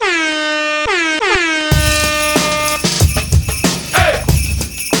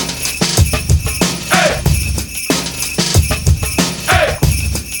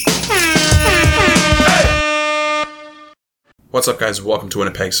What's up, guys? Welcome to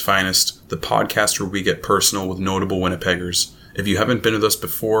Winnipeg's Finest, the podcast where we get personal with notable Winnipeggers. If you haven't been with us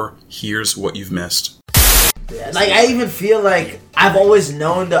before, here's what you've missed. Yeah, like, I even feel like I've always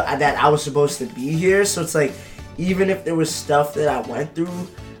known that I was supposed to be here, so it's like, even if there was stuff that I went through,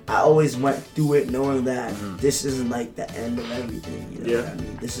 I always went through it knowing that this isn't like the end of everything, you know what I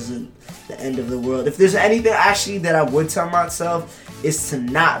mean? This isn't the end of the world. If there's anything actually that I would tell myself, is to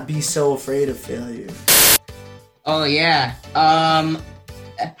not be so afraid of failure. Oh, yeah.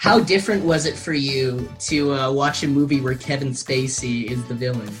 How different was it for you to watch a movie where Kevin Spacey is the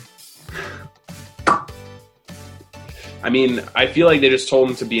villain? I mean, I feel like they just told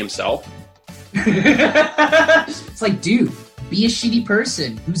him to be himself. It's like, dude, be a shitty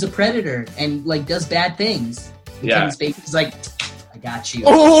person who's a predator and, like, does bad things. And Yeah. Kevin Spacey's like, I got you.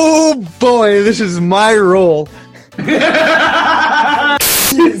 Oh, boy, this is my role.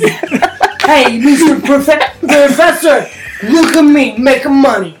 Hey, Mr. Professor, look at me, making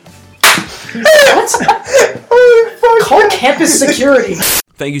money. What? Call campus security.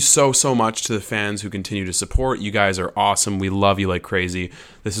 Thank you so much to the fans who continue to support. You guys are awesome. We love you like crazy.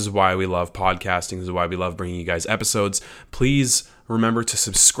 This is why we love podcasting. This is why we love bringing you guys episodes. Please remember to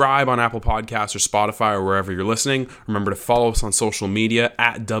subscribe on Apple Podcasts or Spotify or wherever you're listening. Remember to follow us on social media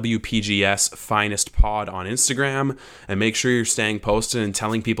at WPGS Finest Pod on Instagram. And make sure you're staying posted and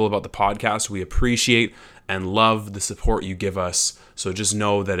telling people about the podcast. We appreciate and love the support you give us. So just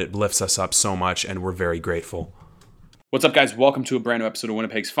know that it lifts us up so much and we're very grateful. What's up, guys? Welcome to a brand new episode of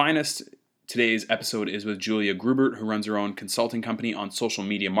Winnipeg's Finest. Today's episode is with Julia Grubert, who runs her own consulting company on social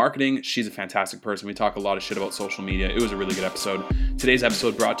media marketing. She's a fantastic person. We talk a lot of shit about social media. It was a really good episode. Today's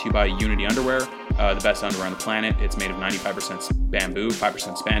episode brought to you by Unity Underwear, the best underwear on the planet. It's made of 95% bamboo,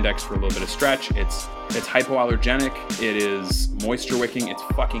 5% spandex for a little bit of stretch. It's hypoallergenic. It is moisture wicking. It's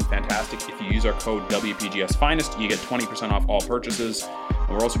fucking fantastic. If you use our code WPGS Finest, you get 20% off all purchases. And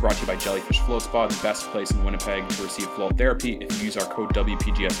we're also brought to you by Jellyfish Float Spa, the best place in Winnipeg to receive float therapy. If you use our code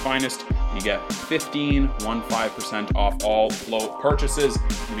WPGS Finest, you get 15% off all float purchases. In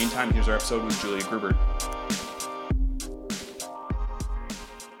the meantime, here's our episode with Julia Grubert.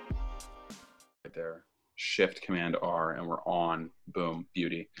 Right there. Shift Command R, and we're on. Boom.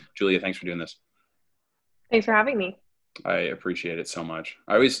 Beauty. Julia, thanks for doing this. Thanks for having me. I appreciate it so much.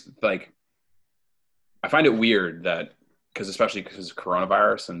 I always, I find it weird that, especially because of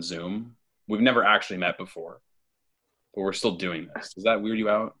coronavirus and Zoom, we've never actually met before, but we're still doing this. Does that weird you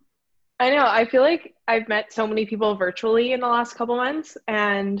out? I know. I feel like I've met so many people virtually in the last couple months,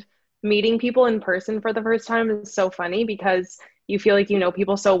 and meeting people in person for the first time is so funny because you feel like you know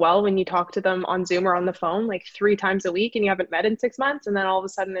people so well when you talk to them on Zoom or on the phone like 3 times a week and you haven't met in 6 months, and then all of a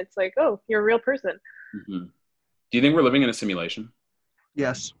sudden it's like, oh, you're a real person. Mm-hmm. Do you think we're living in a simulation?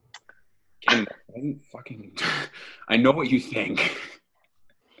 Yes. I know what you think.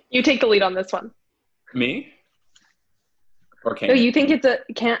 You take the lead on this one. Me? Or No, you think it's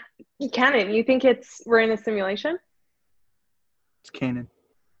canon. You think we're in a simulation? It's Kanan.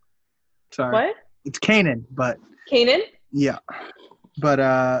 Sorry. What? It's Kanan, but... Kanan? Yeah. But,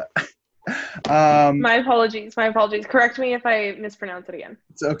 My apologies. Correct me if I mispronounce it again.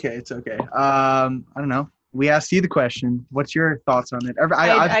 It's okay. I don't know. We asked you the question. What's your thoughts on it?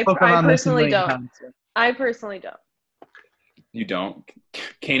 I personally don't. Times, so. I personally don't. You don't?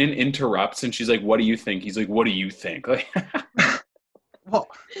 Kanan interrupts and she's like, what do you think? He's like, what do you think? Well,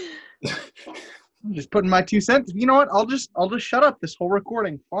 I'm just putting my 2 cents. You know what? I'll just shut up this whole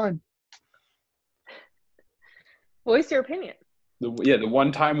recording. Fine. Voice your opinion. The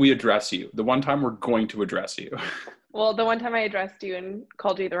one time we address you. The one time we're going to address you. Well, the one time I addressed you and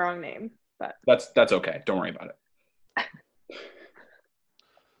called you the wrong name. But that's okay. Don't worry about it.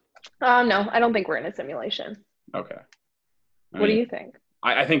 No, I don't think we're in a simulation. Okay. What do you think?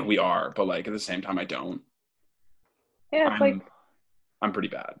 I think we are, but at the same time, I don't. Yeah, I'm pretty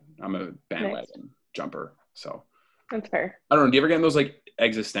bad. I'm a bandwagon jumper, so. That's fair. I don't know. Do you ever get in those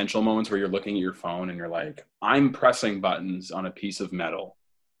existential moments where you're looking at your phone and you're like, I'm pressing buttons on a piece of metal?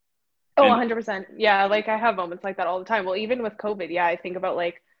 Oh, 100%. Yeah, I have moments like that all the time. Well, even with COVID, yeah, I think about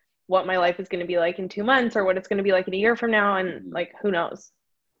what my life is going to be like in 2 months or what it's going to be like in a year from now, and who knows?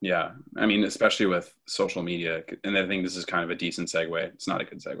 Yeah, I mean, especially with social media, and I think this is kind of a decent segue. It's not a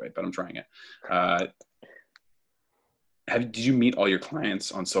good segue, but I'm trying it. Did you meet all your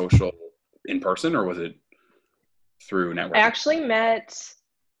clients on social in person, or was it through networking? I actually met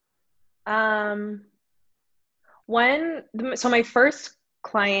so my first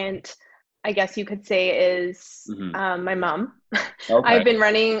client, I guess you could say, is my mom.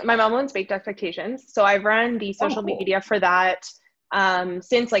 Okay. My mom owns Baked Expectations, so I've run the social media for that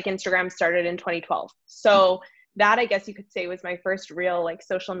since Instagram started in 2012. So that, I guess you could say, was my first real like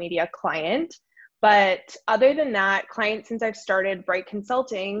social media client. But other than that, clients, since I've started Bright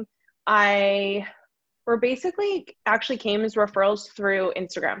Consulting, were basically actually came as referrals through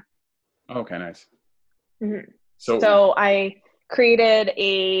Instagram. Okay, nice. Mm-hmm. So So I created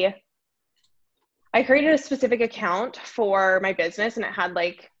a specific account for my business, and it had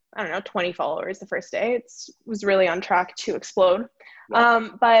like, I don't know, 20 followers the first day. It was really on track to explode.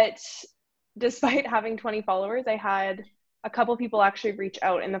 But despite having 20 followers, I had a couple people actually reach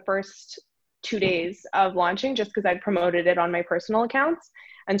out in the first 2 days of launching, just because I'd promoted it on my personal accounts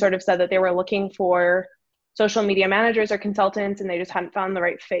and sort of said that they were looking for social media managers or consultants, and they just hadn't found the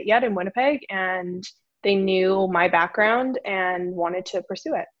right fit yet in Winnipeg, and they knew my background and wanted to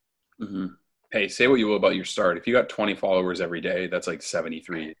pursue it. Mm-hmm. Hey, say what you will about your start. If you got 20 followers every day, that's like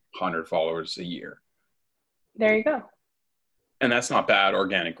 7,300 followers a year. There you go. And that's not bad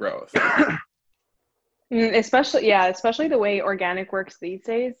organic growth. Especially the way organic works these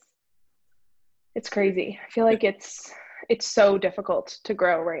days. It's crazy. I feel like it's so difficult to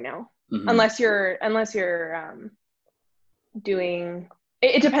grow right now. Mm-hmm. Unless you're doing,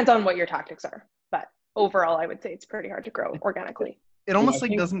 it depends on what your tactics are. But overall, I would say it's pretty hard to grow organically. It almost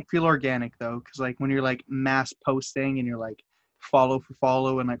like doesn't feel organic though, because like when you're like mass posting and you're like follow for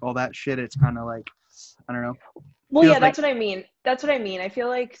follow and like all that shit, it's kind of like, I don't know. Well, yeah, that's what I mean. That's what I mean. I feel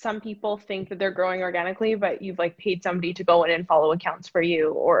like some people think that they're growing organically, but you've like paid somebody to go in and follow accounts for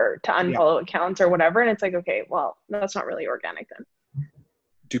you or to unfollow accounts or whatever. And it's like, okay, well, that's not really organic then.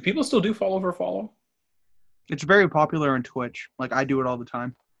 Do people still do follow for follow? It's very popular on Twitch. Like I do it all the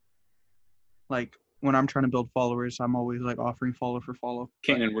time. Like when I'm trying to build followers, I'm always like offering follow for follow.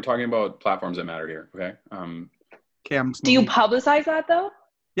 Kanan, we're talking about platforms that matter here. Okay. Okay. Do you publicize that though?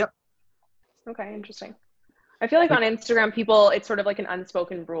 Yep. Okay, interesting. I feel like on Instagram, people, it's sort of like an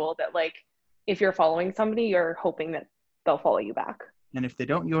unspoken rule that like, if you're following somebody, you're hoping that they'll follow you back. And if they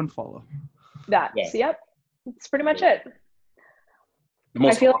don't, you unfollow. Yep. That's pretty much it.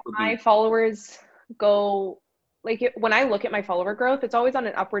 I feel like my followers go, like when I look at my follower growth, it's always on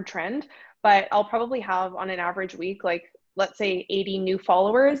an upward trend, but I'll probably have on an average week, like let's say 80 new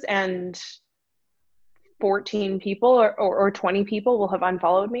followers and 14 people or 20 people will have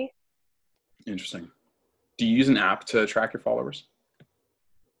unfollowed me. Interesting. Do you use an app to track your followers?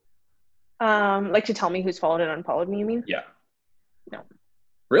 Like to tell me who's followed and unfollowed me, you mean? Yeah. No.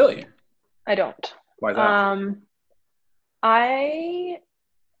 Really? I don't. Why is that? I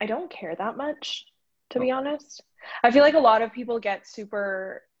don't care that much, to be honest. I feel like a lot of people get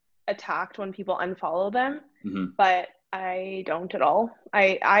super attacked when people unfollow them, but I don't at all.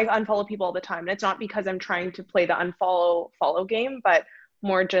 I unfollow people all the time, and it's not because I'm trying to play the unfollow game, but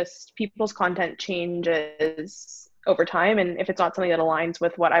more just people's content changes over time, and if it's not something that aligns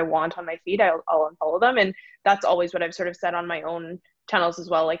with what I want on my feed, I'll unfollow them. And that's always what I've sort of said on my own channels as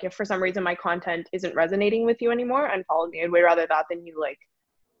well. Like if for some reason my content isn't resonating with you anymore, unfollow me. I'd way rather that than you like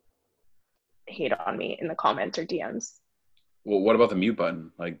hate on me in the comments or DMs. Well, what about the mute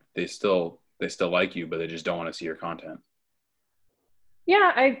button? Like they still like you, but they just don't want to see your content.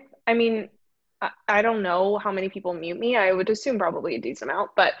 Yeah, I mean, I don't know how many people mute me. I would assume probably a decent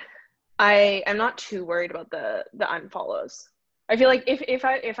amount, but I'm not too worried about the unfollows. I feel like if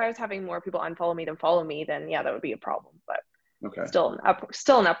I was having more people unfollow me than follow me, then yeah, that would be a problem. But okay, still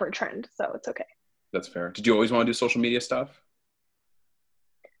an upward trend, so it's okay. That's fair. Did you always want to do social media stuff?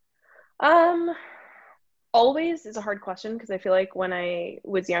 Always is a hard question because I feel like when I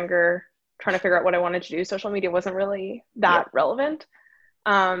was younger, trying to figure out what I wanted to do, social media wasn't really that relevant.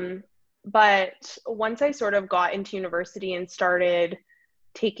 But once I sort of got into university and started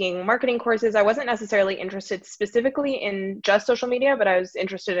taking marketing courses, I wasn't necessarily interested specifically in just social media, but I was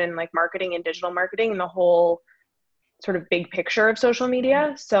interested in like marketing and digital marketing and the whole sort of big picture of social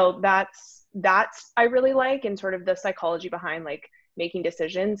media. So that's I really like, and sort of the psychology behind like making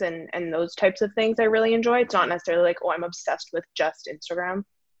decisions and those types of things I really enjoy. It's not necessarily like, oh, I'm obsessed with just Instagram.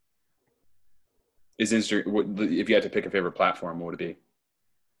 Is Instagram, if you had to pick a favorite platform, what would it be?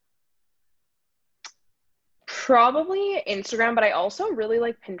 Probably Instagram, but I also really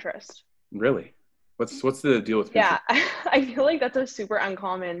like Pinterest. Really? What's the deal with Pinterest? Yeah, I feel like that's a super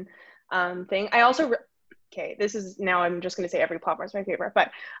uncommon thing. I also, this is now I'm just going to say every platform is my favorite,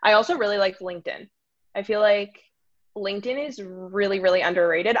 but I also really like LinkedIn. I feel like LinkedIn is really, really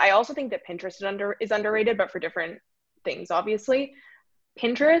underrated. I also think that Pinterest is underrated, but for different things, obviously.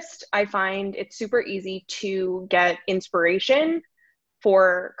 Pinterest, I find it's super easy to get inspiration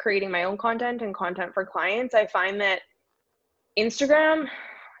for creating my own content and content for clients. I find that Instagram,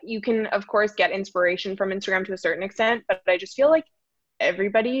 you can of course get inspiration from Instagram to a certain extent, but I just feel like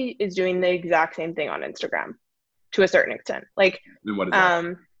everybody is doing the exact same thing on Instagram. to a certain extent. Like, And what is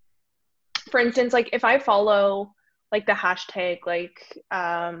that? for instance, like if I follow like the hashtag, like,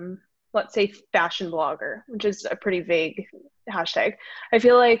 let's say fashion blogger, which is a pretty vague hashtag. I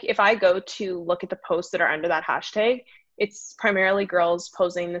feel like if I go to look at the posts that are under that hashtag, it's primarily girls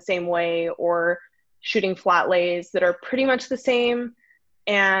posing the same way or shooting flat lays that are pretty much the same.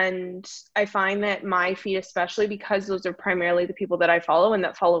 And I find that my feed, especially because those are primarily the people that I follow and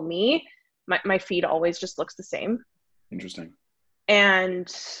that follow me, my feed always just looks the same. Interesting. And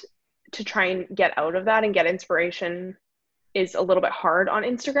to try and get out of that and get inspiration is a little bit hard on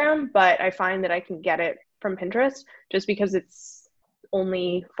Instagram, but I find that I can get it from Pinterest just because it's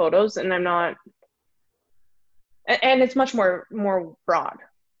only photos and I'm not, and it's much more broad.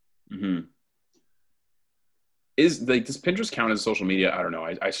 Mm-hmm. Is like, does Pinterest count as social media? I don't know.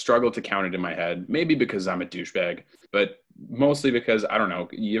 I struggle to count it in my head. Maybe because I'm a douchebag, but mostly because I don't know.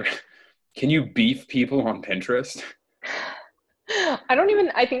 Can you beef people on Pinterest? I don't even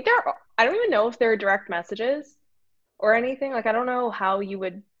know if there are direct messages or anything. Like, I don't know how you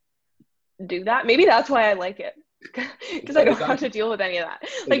would do that. Maybe that's why I like it, because I don't have to deal with any of that.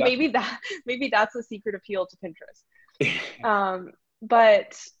 Like, maybe that's the secret appeal to Pinterest.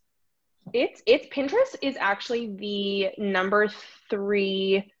 But it's Pinterest is actually the number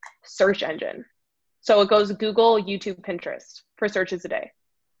 3 search engine. So it goes Google, YouTube, Pinterest for searches a day.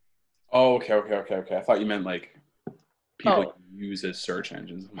 Oh, okay. I thought you meant like people use as search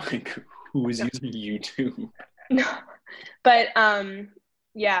engines. I'm like, who is using YouTube? No, but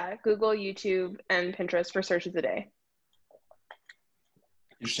yeah, Google, YouTube, and Pinterest for searches a day.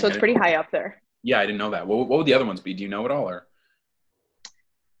 So it's pretty high up there. Yeah, I didn't know that. What would the other ones be? Do you know it all, or?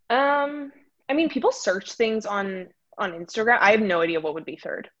 I mean, people search things on Instagram. I have no idea what would be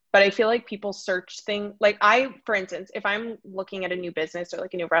third, but I feel like people search things like for instance, if I'm looking at a new business or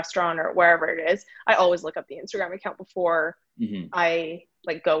like a new restaurant or wherever it is, I always look up the Instagram account before I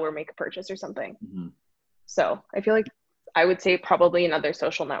like go or make a purchase or something. Mm-hmm. So I feel like I would say probably another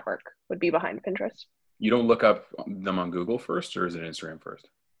social network would be behind Pinterest. You don't look up them on Google first, or is it Instagram first?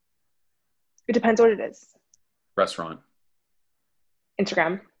 It depends what it is. Restaurant.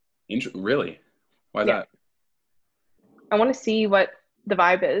 Instagram. Really? Why that? I want to see what the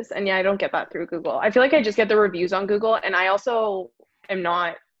vibe is. And yeah, I don't get that through Google. I feel like I just get the reviews on Google. And I also am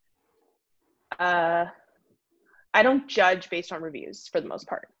not, I don't judge based on reviews for the most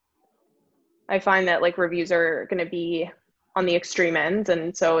part. I find that like reviews are going to be on the extreme ends.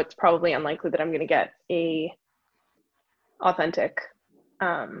 And so it's probably unlikely that I'm going to get a authentic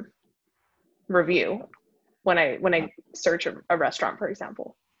review when I search a restaurant, for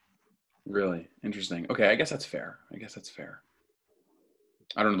example. Really interesting. Okay, I guess that's fair. I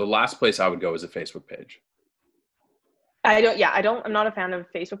don't know. The last place I would go is a Facebook page. I'm not a fan of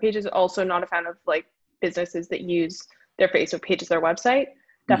Facebook pages. Also not a fan of like businesses that use their Facebook page as their website.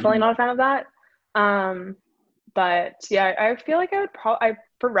 Definitely not a fan of that. But yeah, I feel like I would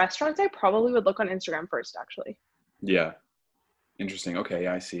for restaurants, I probably would look on Instagram first, actually. Yeah. Interesting. Okay,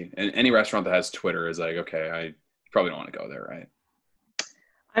 yeah, I see. And any restaurant that has Twitter is like, okay, I probably don't want to go there, right?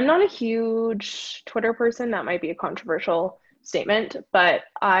 I'm not a huge Twitter person. That might be a controversial statement, but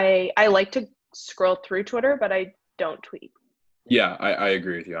I like to scroll through Twitter, but I don't tweet. Yeah, I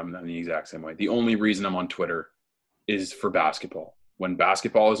agree with you. I'm the exact same way. The only reason I'm on Twitter is for basketball. When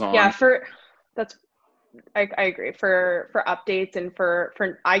basketball is on. Yeah, I agree. For updates and for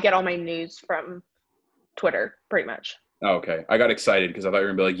I get all my news from Twitter pretty much. Oh, okay. I got excited because I thought you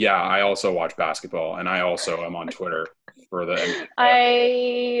were going to be like, yeah, I also watch basketball and I also am on Twitter for the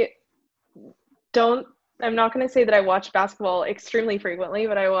I'm not going to say that I watch basketball extremely frequently,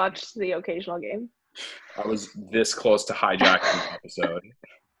 but I watch the occasional game. I was this close to hijacking the episode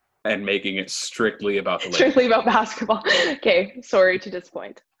and making it strictly about the Lakers. Strictly about basketball. Okay, sorry to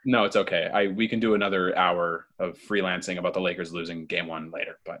disappoint. No, it's okay. We can do another hour of freelancing about the Lakers losing game 1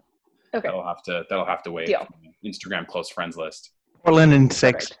 later, but okay. That'll have to wait. Deal. Instagram close friends list. Portland in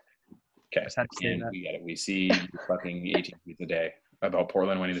 6. Okay, and we get it. We see fucking 18 tweets a day about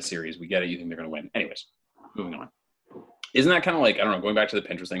Portland winning the series. We get it. You think they're going to win. Anyways, moving on. Isn't that kind of like, I don't know, going back to the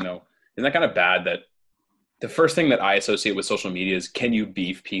Pinterest thing though, isn't that kind of bad that the first thing that I associate with social media is, can you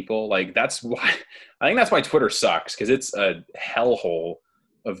beef people? Like, I think that's why Twitter sucks, because it's a hellhole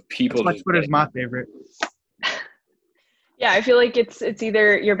of people. That's why Twitter's my favorite. Yeah, I feel like it's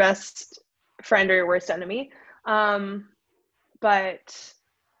either your best friend or your worst enemy. But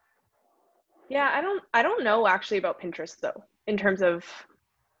yeah, I don't know actually about Pinterest though, in terms of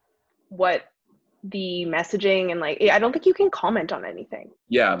what the messaging and like, I don't think you can comment on anything.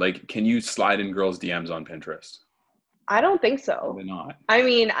 Yeah, like, can you slide in girls' DMs on Pinterest? I don't think so. Probably not. I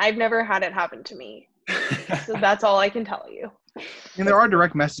mean, I've never had it happen to me. So that's all I can tell you. And there are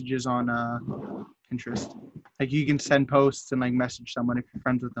direct messages on Pinterest. Like you can send posts and like message someone if you're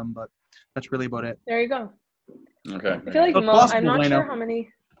friends with them, but that's really about it. There you go. Okay. I feel like It's possible, I'm not Leno. sure how many.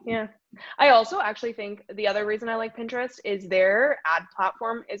 Yeah. I also actually think the other reason I like Pinterest is their ad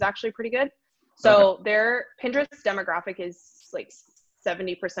platform is actually pretty good. So their Pinterest demographic is like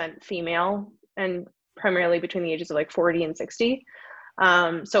 70% female and primarily between the ages of like 40 and 60.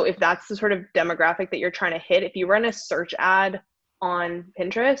 So if that's the sort of demographic that you're trying to hit, if you run a search ad on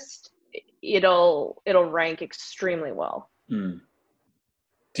Pinterest, it'll rank extremely well. Do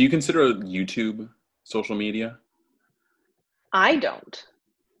you consider YouTube social media? I don't.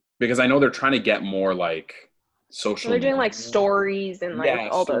 Because I know they're trying to get more like social. They're doing like stories and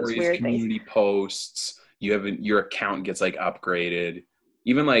like all those weird community things. posts. Your account gets like upgraded.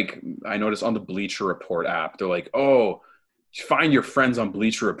 Even like I noticed on the Bleacher Report app, they're like, "Oh, find your friends on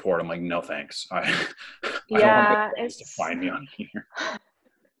Bleacher Report." I'm like, "No, thanks. I don't want my friends to find me on here."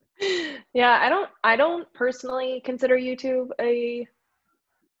 Yeah, I don't personally consider YouTube a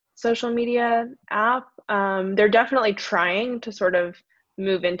social media app. They're definitely trying to sort of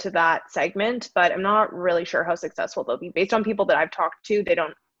move into that segment, but I'm not really sure how successful they'll be. Based on people that I've talked to, they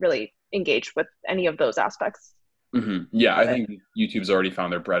don't really engage with any of those aspects. Mm-hmm. Yeah, I think YouTube's already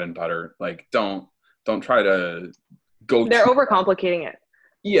found their bread and butter. Like, don't try to go. They're overcomplicating it.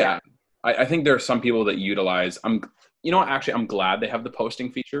 Yeah, I think there are some people that utilize. I'm glad they have the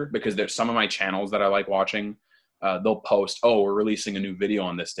posting feature because there's some of my channels that I like watching. They'll post, "Oh, we're releasing a new video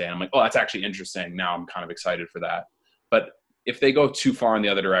on this day." And I'm like, "Oh, that's actually interesting." Now I'm kind of excited for that. But if they go too far in the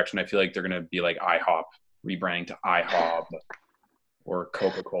other direction, I feel like they're going to be like IHOP, rebranding to IHOB or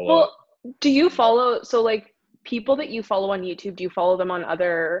Coca-Cola. Well, do you follow, so like people that you follow on YouTube, do you follow them on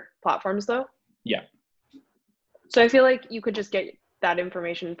other platforms though? Yeah. So I feel like you could just get that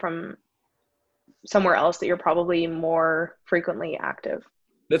information from somewhere else that you're probably more frequently active.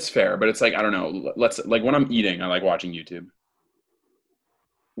 That's fair, but it's like, I don't know. Let's like when I'm eating, I like watching YouTube.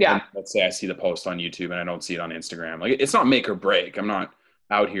 Yeah. And let's say I see the post on YouTube and I don't see it on Instagram. Like it's not make or break. I'm not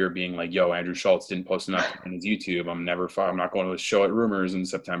out here being like, "Yo, Andrew Schultz didn't post enough on his YouTube. I'm not going to a show at Rumors in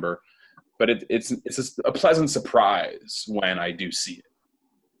September." But it's just a pleasant surprise when I do see it.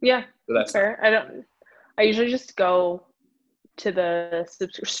 Yeah. So that's fair. I usually just go to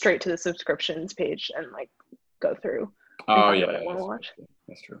straight to the subscriptions page and like go through. Oh yeah, what I want to watch.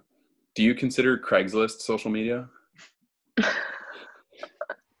 That's true. Do you consider Craigslist social media?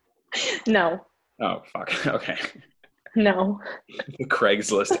 No. Oh fuck. Okay. No. The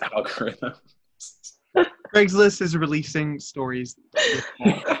Craigslist algorithm. Craigslist is releasing stories.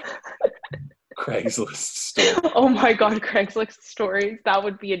 Craigslist story. Oh my god, Craigslist stories. That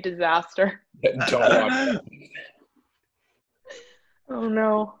would be a disaster. Don't watch that. Oh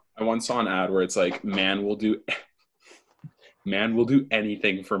no. I once saw an ad where it's like, man will do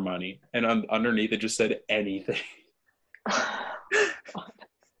anything for money. And underneath it just said anything.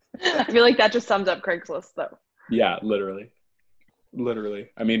 I feel like that just sums up Craigslist though. Yeah, literally.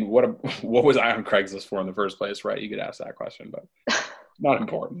 I mean, what was I on Craigslist for in the first place, right? You could ask that question, but not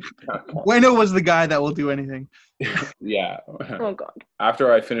important. Bueno was the guy that will do anything. Yeah. Oh god.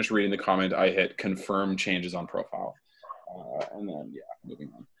 After I finished reading the comment, I hit confirm changes on profile. And then, yeah,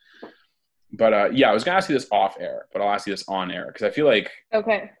 moving on. But yeah, I was going to ask you this off air, but I'll ask you this on air because I feel like,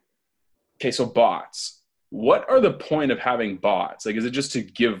 Okay, so bots. What are the point of having bots? Like, is it just to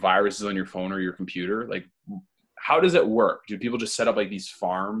give viruses on your phone or your computer? Like, how does it work? Do people just set up like these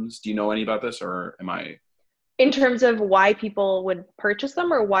farms? Do you know any about this, or am I? in terms of why people would purchase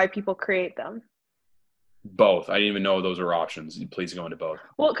them or why people create them? Both. I didn't even know those were options. Please go into both.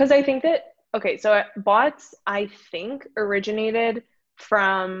 Well, because I think that, okay, so bots, I think, originated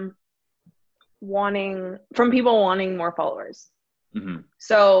from people wanting more followers. Mm-hmm.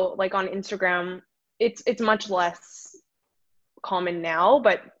 So like on Instagram, it's much less common now,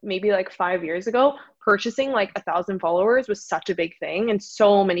 but maybe like 5 years ago, purchasing like 1,000 followers was such a big thing. And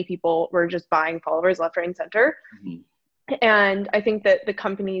so many people were just buying followers left, right, and center. Mm-hmm. And I think that the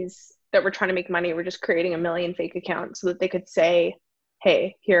companies that were trying to make money were just creating 1 million fake accounts so that they could say,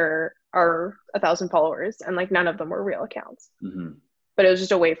 "Hey, here are 1,000 followers," and like none of them were real accounts. Mm-hmm. But it was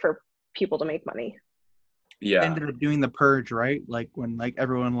just a way for people to make money. Yeah. Ended up doing the purge, right? Like when like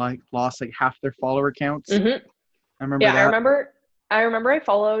everyone like lost like half their follower counts. Mm-hmm. I remember Yeah, that. I remember I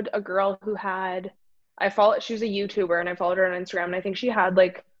followed a girl who she was a YouTuber and I followed her on Instagram and I think she had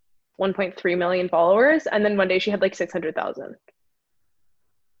like 1.3 million followers and then one day she had like 600,000.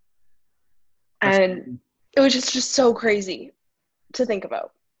 And it was just so crazy to think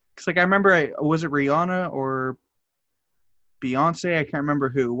about. It's like I remember was it Rihanna or Beyonce? I can't remember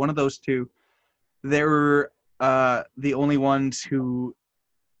who. One of those two they're the only ones who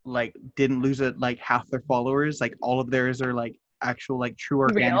like didn't lose it like half their followers. Like all of theirs are like actual like true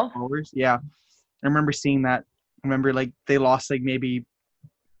organic Real? followers. Yeah, I remember seeing that. I remember like they lost like maybe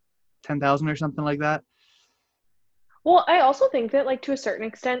 10,000 or something like that. Well, I also think that, like, to a certain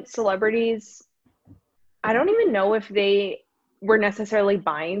extent, celebrities, I don't even know if they were necessarily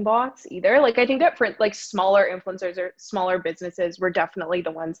buying bots either. Like, I think that for like smaller influencers or smaller businesses were definitely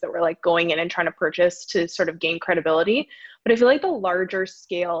the ones that were like going in and trying to purchase to sort of gain credibility. But I feel like the larger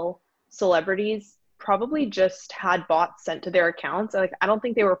scale celebrities probably just had bots sent to their accounts. Like, I don't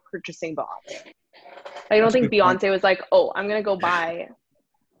think they were purchasing bots. I don't That's a think good point. Beyonce was like, oh, I'm going to go buy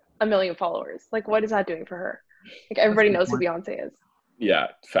 1 million followers. Like, what is that doing for her? Like, everybody That's a knows good who point. Beyonce is. Yeah,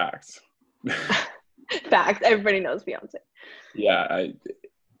 facts. Facts. Everybody knows Beyonce. Yeah,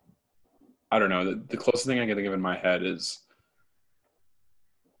 I don't know. The closest thing I can think of in my head is,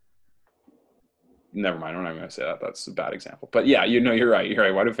 never mind. I'm not going to say that. That's a bad example. But yeah, you know, you're right. You're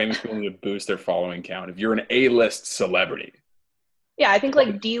right. Why do famous people need to boost their following count? If you're an A-list celebrity, Yeah, I think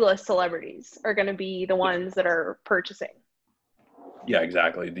like D-list celebrities are going to be the ones that are purchasing. yeah,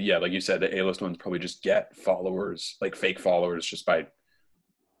 exactly. Yeah, like you said, the A-list ones probably just get followers, like fake followers, just by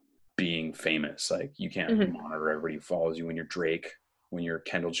being famous. Like you can't Mhm. monitor everybody who follows you when you're Drake, when you're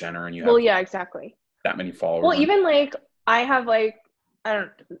Kendall Jenner, and you Well, have yeah, exactly. that many followers. Well, even like I have like, I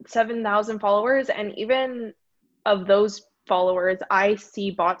don't know, 7,000 followers, and even of those followers, I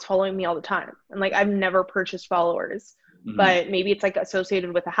see bots following me all the time. And like I've never purchased followers, Mhm. but maybe it's like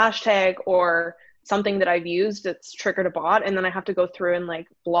associated with a hashtag or something that I've used that's triggered a bot, and then I have to go through and like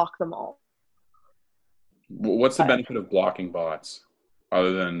block them all. What's the But benefit of blocking bots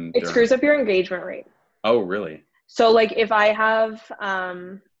other than it their? screws up your engagement rate. Oh, really? So like if I have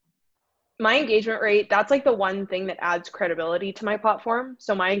my engagement rate, that's like the one thing that adds credibility to my platform.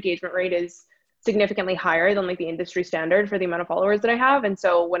 So my engagement rate is significantly higher than like the industry standard for the amount of followers that I have. And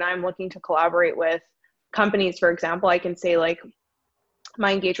so when I'm looking to collaborate with companies, for example, I can say like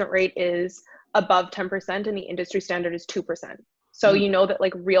my engagement rate is above 10% and the industry standard is 2%. So you know that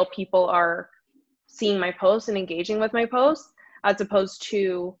like real people are seeing my posts and engaging with my posts, as opposed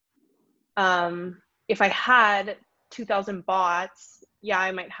to if I had 2,000 bots, yeah,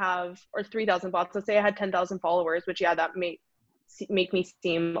 I might have, or 3,000 bots. Let's say I had 10,000 followers, which, yeah, that may make me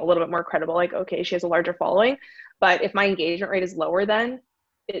seem a little bit more credible. Like, okay, she has a larger following. But if my engagement rate is lower, then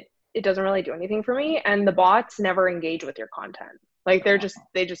it doesn't really do anything for me. And the bots never engage with your content. Like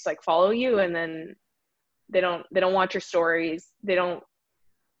they just like follow you, and then they don't watch your stories. They don't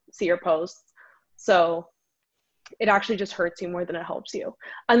see your posts. So it actually just hurts you more than it helps you,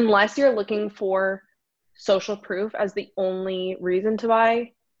 unless you're looking for social proof as the only reason to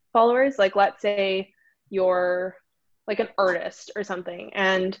buy followers. Like let's say you're like an artist or something,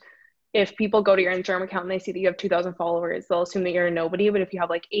 and if people go to your Instagram account and they see that you have 2,000 followers, they'll assume that you're a nobody. But if you have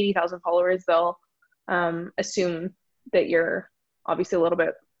like 80,000 followers, they'll assume that you're obviously a little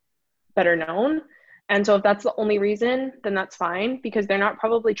bit better known. And so if that's the only reason, then that's fine, because they're not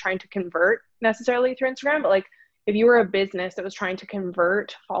probably trying to convert necessarily through Instagram. But like if you were a business that was trying to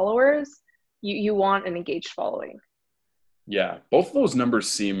convert followers, you want an engaged following. Yeah, both of those numbers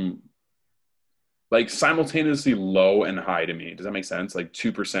seem like simultaneously low and high to me. Does that make sense? Like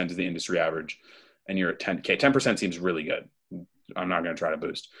 2% is the industry average, and you're at 10K. 10% seems really good. I'm not going to try to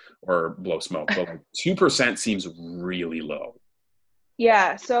boost or blow smoke, but like 2% seems really low.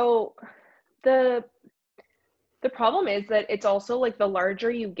 Yeah. So the problem is that it's also like the larger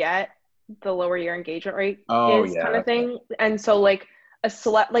you get, the lower your engagement rate is, kind of thing. And so like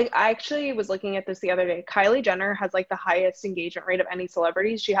like I actually was looking at this the other day. Kylie Jenner has like the highest engagement rate of any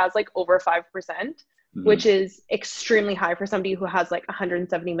celebrity. She has like over 5%, which is extremely high for somebody who has like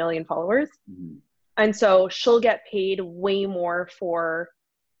 170 million followers. And so she'll get paid way more for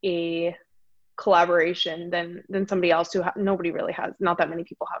a collaboration than somebody else who nobody really has. Not that many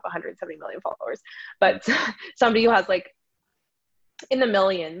people have 170 million followers, but somebody who has like in the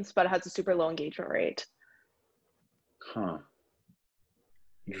millions but has a super low engagement rate. Huh.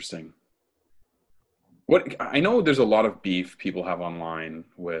 Interesting. What I know, there's a lot of beef people have online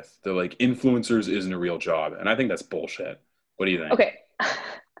with the like influencers isn't a real job, and I think that's bullshit. What do you think? Okay.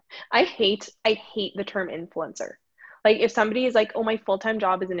 I hate the term influencer. Like if somebody is like, oh, my full-time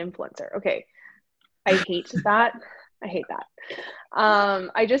job is an influencer. Okay. I hate that. I hate that.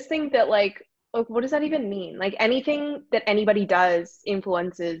 I just think that like, what does that even mean? Like anything that anybody does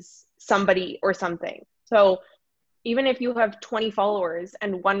influences somebody or something. So even if you have 20 followers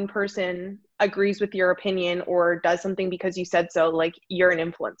and one person agrees with your opinion or does something because you said so, like you're an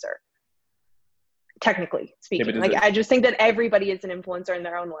influencer. technically speaking. but Like, I just think that everybody is an influencer in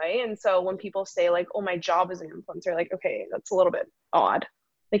their own way. And so when people say like, oh, my job is an influencer, like, okay, that's a little bit odd.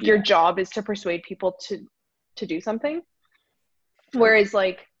 Like, your job is to persuade people to do something. Whereas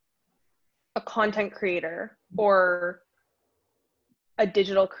like a content creator or a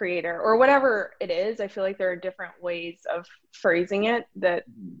digital creator or whatever it is, I feel like there are different ways of phrasing it that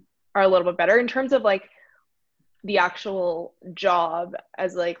are a little bit better in terms of like the actual job,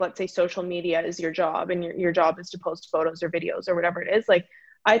 as like, let's say social media is your job and your job is to post photos or videos or whatever it is. Like,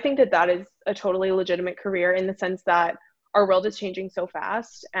 I think that is a totally legitimate career in the sense that our world is changing so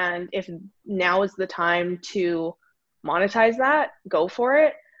fast. And if now is the time to monetize that, go for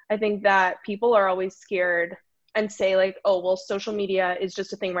it. I think that people are always scared and say like, oh, well, social media is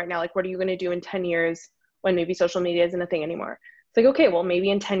just a thing right now. Like, what are you going to do in 10 years when maybe social media isn't a thing anymore? It's like, okay, well, maybe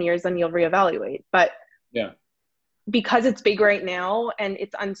in 10 years, then you'll reevaluate. But because it's big right now and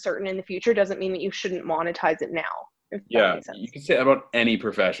it's uncertain in the future doesn't mean that you shouldn't monetize it now. You can say that about any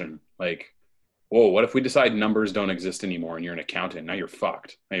profession. Like, whoa, what if we decide numbers don't exist anymore and you're an accountant? Now you're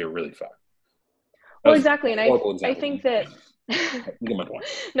fucked. Now you're really fucked. Well, exactly. And I think that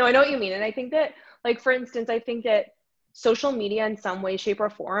no, I know what you mean. And I think that, like, for instance, I think that social media in some way, shape, or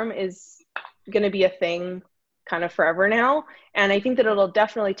form is going to be a thing kind of forever now. And I think that it'll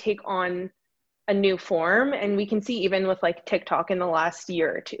definitely take on a new form. And we can see even with like TikTok in the last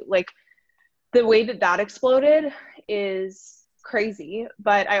year or two, like the way that exploded is crazy.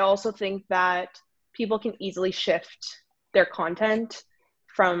 But I also think that people can easily shift their content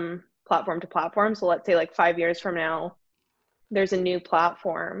from platform to platform. So let's say like 5 years from now, there's a new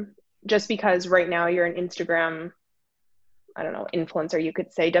platform. Just because right now you're an Instagram, I don't know, influencer, you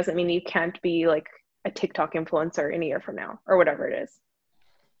could say, doesn't mean you can't be like a TikTok influencer in a year from now or whatever it is.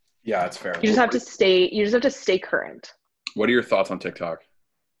 Yeah, it's fair. You just have to stay current. What are your thoughts on TikTok?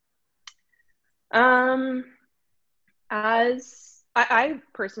 As I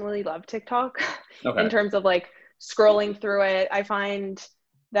personally love TikTok in terms of like scrolling through it. I find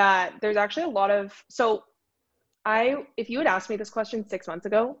that there's actually a lot of, if you had asked me this question 6 months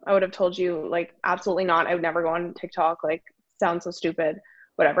ago, I would have told you like, absolutely not. I would never go on TikTok. Like, sounds so stupid,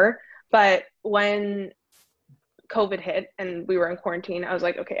 whatever. But when COVID hit and we were in quarantine, I was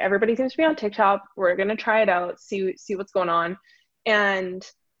like, okay, everybody seems to be on TikTok. We're going to try it out, see what's going on. And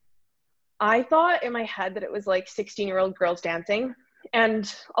I thought in my head that it was like 16-year-old girls dancing.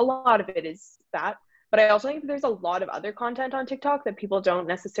 And a lot of it is that. But I also think there's a lot of other content on TikTok that people don't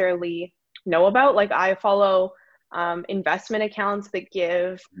necessarily know about. Like, I follow investment accounts that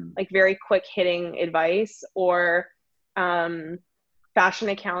give like very quick hitting advice, or fashion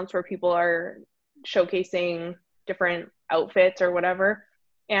accounts where people are showcasing different outfits or whatever.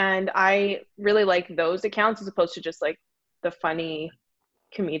 And I really like those accounts as opposed to just like the funny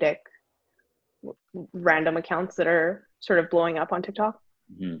comedic random accounts that are sort of blowing up on TikTok.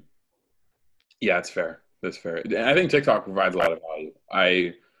 Mm-hmm. Yeah, it's fair. That's fair. I think TikTok provides a lot of value.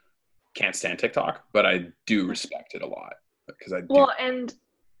 I can't stand TikTok, but I do respect it a lot because and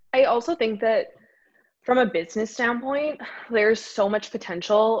I also think that from a business standpoint, there's so much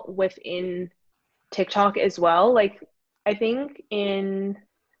potential within TikTok as well. Like, I think in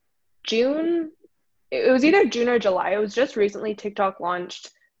June, it was either June or July, it was just recently TikTok launched,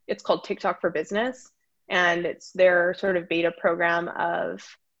 it's called TikTok for Business, and it's their sort of beta program of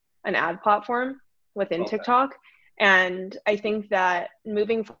an ad platform within TikTok. And I think that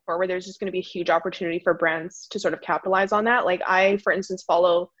moving forward, there's just going to be a huge opportunity for brands to sort of capitalize on that. Like, I, for instance,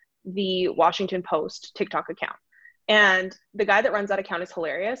 follow the Washington Post TikTok account, and the guy that runs that account is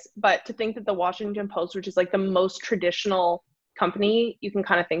hilarious. But to think that the Washington Post, which is like the most traditional company you can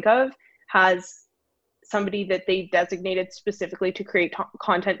kind of think of, has somebody that they designated specifically to create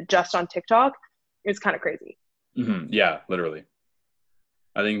content just on TikTok is kind of crazy. Mm-hmm. Yeah, literally.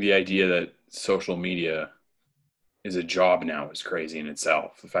 I think the idea that social media is a job now is crazy in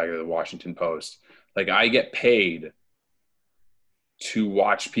itself. The fact that the Washington Post, like, I get paid to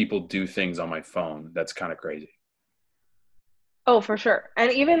watch people do things on my phone. That's kind of crazy. Oh, for sure.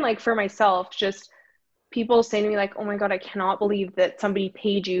 And even like for myself, just people saying to me like, oh my God, I cannot believe that somebody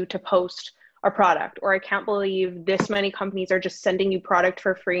paid you to post a product, or I can't believe this many companies are just sending you product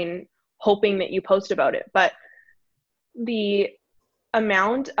for free and hoping that you post about it. But the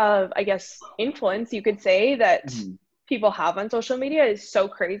amount of, I guess, influence you could say that people have on social media is so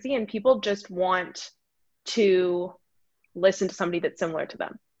crazy, and people just want to listen to somebody that's similar to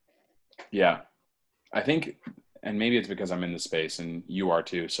them. Yeah. I think, and maybe it's because I'm in the space and you are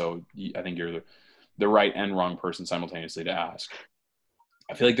too, so I think you're the right and wrong person simultaneously to ask.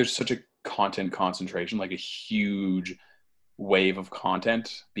 I feel like there's such a content concentration, like a huge wave of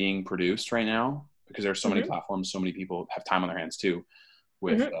content being produced right now because there's so many platforms, so many people have time on their hands too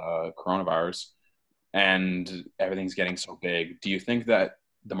with coronavirus, and everything's getting so big. Do you think that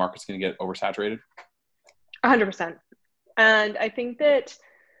the market's going to get oversaturated? 100%. And I think that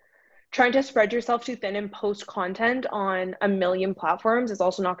trying to spread yourself too thin and post content on a million platforms is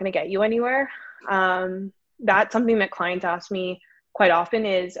also not going to get you anywhere. That's something that clients ask me quite often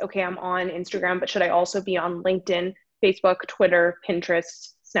is, okay, I'm on Instagram, but should I also be on LinkedIn, Facebook, Twitter, Pinterest,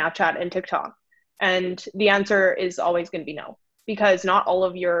 Snapchat, and TikTok? And the answer is always going to be no, because not all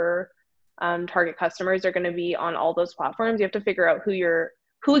of your target customers are going to be on all those platforms. You have to figure out who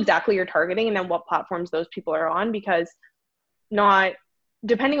exactly you're targeting and then what platforms those people are on, because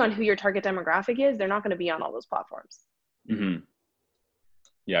depending on who your target demographic is, they're not going to be on all those platforms.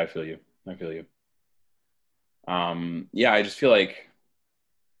 Yeah, I feel you. Yeah, I just feel like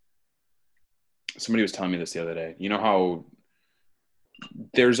somebody was telling me this the other day. You know how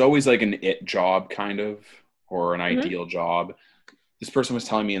there's always like an it job kind of, or an ideal job. This person was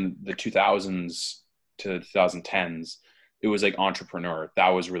telling me in the 2000s to 2010s, it was like entrepreneur. That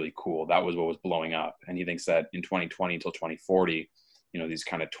was really cool. That was what was blowing up. And he thinks that in 2020 till 2040, these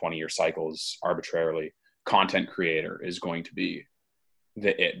kind of 20-year cycles arbitrarily, content creator is going to be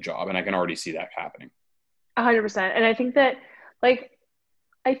the it job. And I can already see that happening. 100%. And I think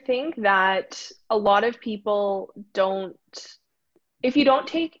that a lot of people if you don't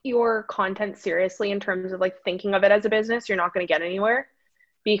take your content seriously in terms of like thinking of it as a business, you're not going to get anywhere,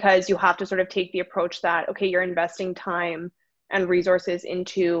 because you have to sort of take the approach that, okay, you're investing time and resources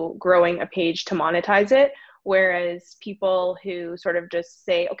into growing a page to monetize it. Whereas people who sort of just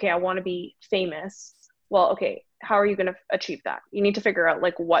say, okay, I want to be famous. Well, okay, how are you going to achieve that? You need to figure out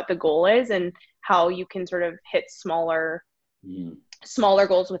like what the goal is and how you can sort of hit smaller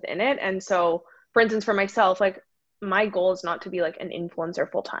goals within it. And so, for instance, for myself, like my goal is not to be like an influencer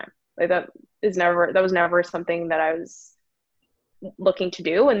full time. Like that was never something that I was looking to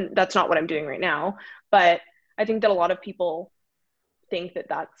do, and that's not what I'm doing right now. But I think that a lot of people think that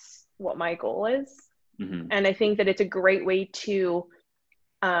that's what my goal is. And I think that it's a great way to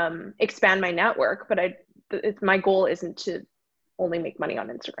expand my network, but my goal isn't to only make money on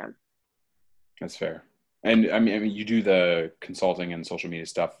Instagram. That's fair. And I mean, you do the consulting and social media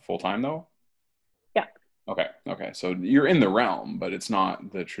stuff full time though? Yeah. Okay. So you're in the realm, but it's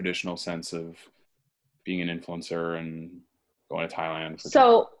not the traditional sense of being an influencer and going to Thailand.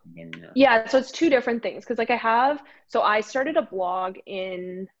 So it's two different things. Cause like I started a blog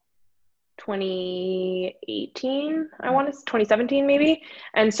in 2018, 2017 maybe.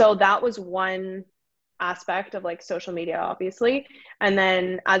 And so that was one aspect of like social media, obviously. And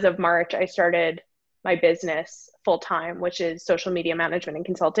then as of March, I started my business full time, which is social media management and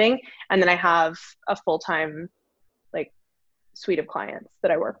consulting. And then I have a full-time like suite of clients that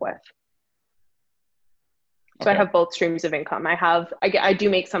I work with. So I have both streams of income. I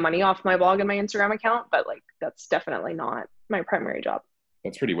do make some money off my blog and my Instagram account, but like that's definitely not my primary job.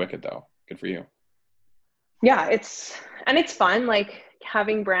 That's pretty wicked though. Good for you. Yeah, it's fun. Like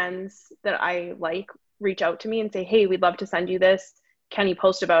having brands that I like reach out to me and say, hey, we'd love to send you this. Can you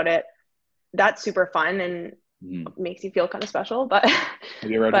post about it? That's super fun and makes you feel kind of special. But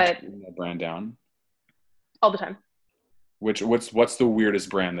have you ever had to turn that brand down? All the time. What's the weirdest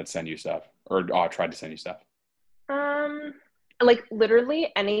brand that send you stuff or tried to send you stuff? Like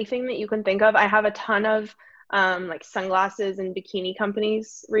literally anything that you can think of. I have a ton of like sunglasses and bikini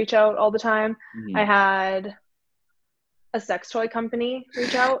companies reach out all the time. I had a sex toy company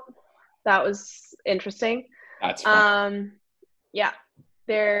reach out. That was interesting. That's fun. Yeah,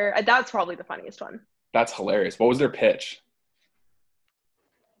 that's probably the funniest one. That's hilarious. What was their pitch?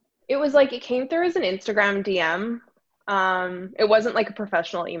 It was like, it came through as an Instagram DM. It wasn't like a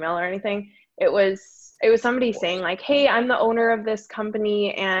professional email or anything. It was somebody saying like, hey, I'm the owner of this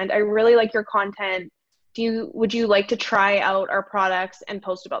company and I really like your content. Would you like to try out our products and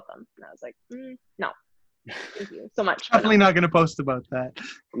post about them? And I was like, no, thank you so much. Definitely not going to post about that.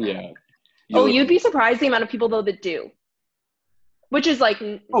 Yeah. You'd be surprised the amount of people though that do, which is like,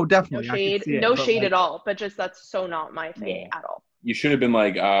 definitely no shade at all, but just, that's so not my thing at all. You should have been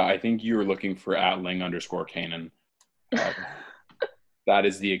like, I think you were looking for @Ling_Kanan. That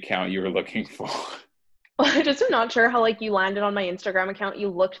is the account you were looking for. I just am not sure how like you landed on my Instagram account. You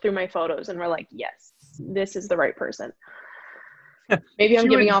looked through my photos and were like, yes, this is the right person. Maybe I'm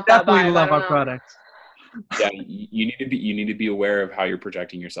giving off that vibe. Definitely love our products. Yeah, you need to be aware of how you're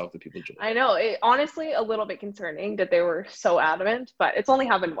projecting yourself to people. I know. It honestly a little bit concerning that they were so adamant, but it's only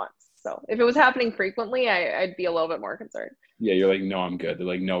happened once. So if it was happening frequently, I'd be a little bit more concerned. Yeah, you're like, no, I'm good. They're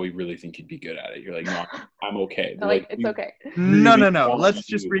like, no, we really think you'd be good at it. You're like, no, I'm okay. They're Like, it's "We okay. No. really want Let's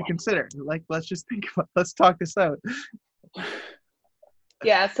you just to reconsider. Like, let's just think about. Let's talk this out.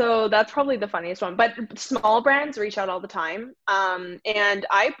 Yeah, so that's probably the funniest one. But small brands reach out all the time. And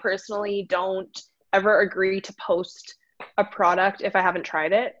I personally don't ever agree to post a product if I haven't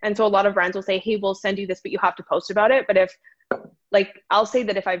tried it. And so a lot of brands will say, hey, we'll send you this, but you have to post about it. But if, like, I'll say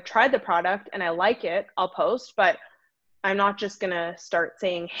that if I've tried the product and I like it, I'll post. But I'm not just going to start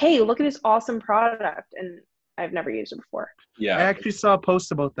saying, hey, look at this awesome product. And I've never used it before. Yeah. I actually saw a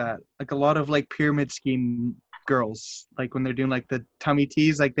post about that. Like a lot of like pyramid scheme girls, like when they're doing like the tummy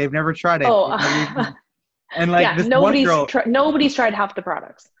teas, like they've never tried it. Oh, and like yeah, this one girl, nobody's tried half the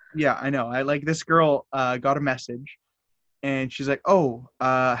products. yeah, I know. I like this girl got a message and she's like, oh,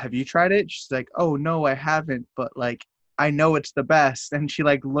 have you tried it? She's like, oh, no, I haven't. But like, I know it's the best. And she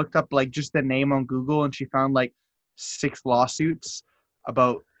like looked up like just the name on Google and she found like 6 lawsuits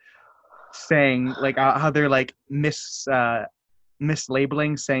about saying like how they're like mislabeling,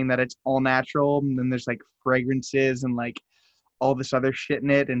 saying that it's all natural. And then there's like fragrances and like all this other shit in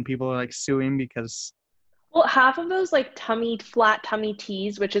it. And people are like suing because. Well, half of those like flat tummy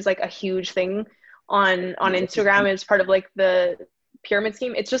teas, which is like a huge thing on Instagram, is part of like the pyramid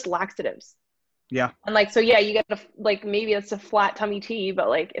scheme. It's just laxatives. Yeah. And like, so yeah, you get like, maybe it's a flat tummy tea, but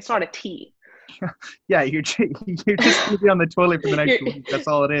like, it's not a tea. Yeah, you're just gonna be on the toilet for the next week. That's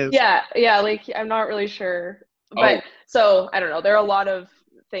all it is. Yeah, like I'm not really sure, but so I don't know. There are a lot of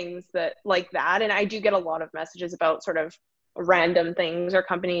things that like that, and I do get a lot of messages about sort of random things or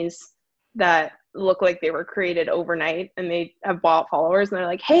companies that look like they were created overnight and they have bought followers, and they're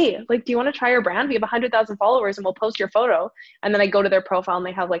like, hey, like, do you want to try our brand? We have 100,000 followers, and we'll post your photo. And then I go to their profile and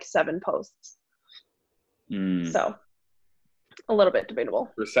they have like 7 posts. So a little bit debatable.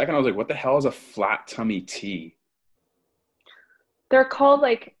 For a second, I was like, what the hell is a flat tummy tea? They're called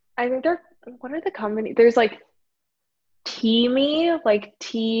like, I think they're, what are the company? There's like Teami, like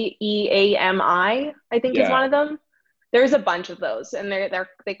Teami, I think is one of them. There's a bunch of those, and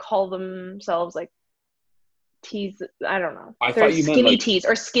they call themselves like teas. I don't know. They're skinny like, teas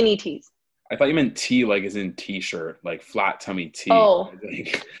or skinny teas. I thought you meant tea like as in t-shirt, like flat tummy tea. Oh.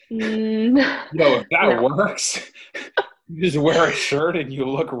 Yo, if that works, you just wear a shirt and you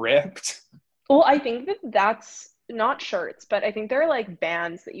look ripped. Well, I think that's not shirts, but I think they're like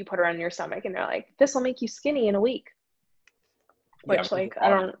bands that you put around your stomach, and they're like, this will make you skinny in a week. Which, like, I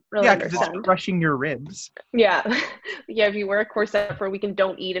don't really understand. It's crushing your ribs. Yeah. Yeah, if you wear a corset for a week and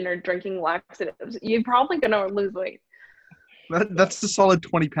don't eat and are drinking laxatives, you're probably going to lose weight. That's a solid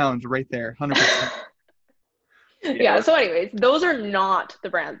 20 pounds right there, 100%. Yeah, so anyways, those are not the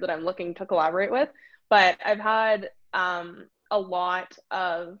brands that I'm looking to collaborate with, but I've had a lot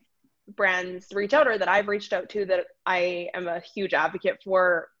of brands reach out, or that I've reached out to, that I am a huge advocate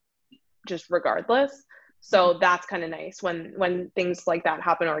for just regardless. So that's kind of nice when things like that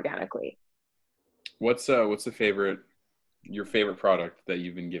happen organically. What's your favorite product that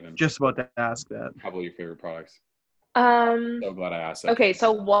you've been given? Just about to ask that. How about your favorite products? So glad I asked that. Okay,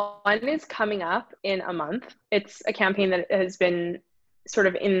 so one is coming up in a month. It's a campaign that has been sort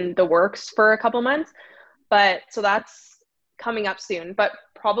of in the works for a couple months, but so that's coming up soon. But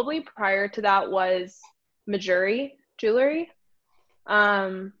probably prior to that was Mejuri jewelry.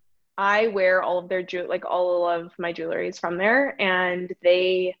 I wear all of their all of my jewelry is from there, and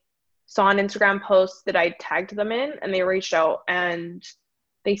they saw an Instagram post that I tagged them in, and they reached out and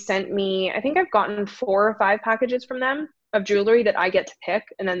they sent me, I think I've gotten 4 or 5 packages from them of jewelry that I get to pick,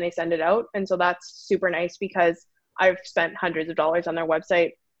 and then they send it out. And so that's super nice because I've spent hundreds of dollars on their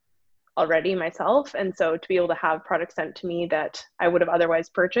website already myself. And so to be able to have products sent to me that I would have otherwise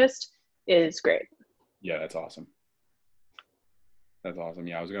purchased is great. Yeah, that's awesome. That's awesome.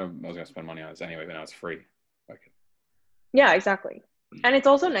 Yeah, I was gonna spend money on this anyway, but now it's free. Okay. Yeah, exactly. And it's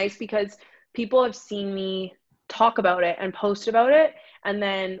also nice because people have seen me talk about it and post about it, and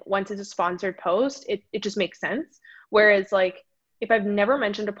then once it's a sponsored post, it just makes sense. Whereas like if I've never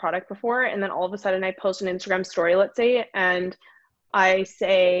mentioned a product before, and then all of a sudden I post an Instagram story, let's say, and I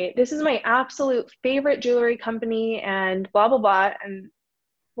say, this is my absolute favorite jewelry company and blah, blah, blah. And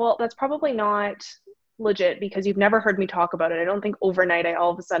well, that's probably not legit because you've never heard me talk about it. I don't think overnight I all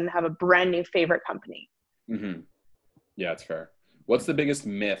of a sudden have a brand new favorite company. Mm-hmm. Yeah, it's fair. What's the biggest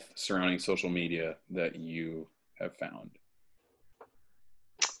myth surrounding social media that you have found?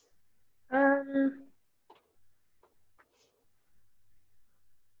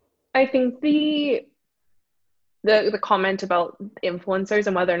 I think the comment about influencers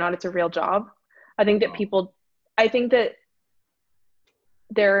and whether or not it's a real job. I think that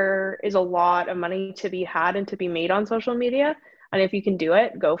there is a lot of money to be had and to be made on social media. And if you can do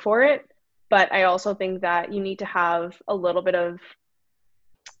it, go for it. But I also think that you need to have a little bit of,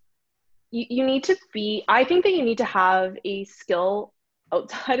 you need to be, I think that you need to have a skill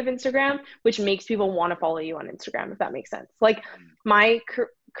outside of Instagram, which makes people want to follow you on Instagram, if that makes sense. Like my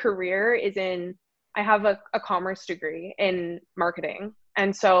career is in, I have a commerce degree in marketing.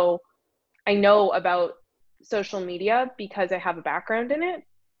 And so I know about social media because I have a background in it,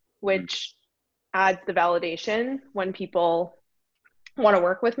 which adds the validation when people want to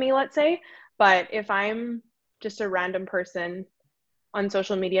work with me, let's say. But if I'm just a random person on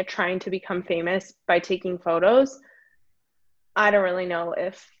social media trying to become famous by taking photos, I don't really know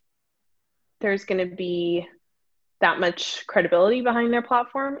if there's going to be that much credibility behind their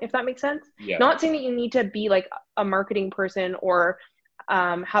platform, if that makes sense. Yeah. Not saying that you need to be like a marketing person or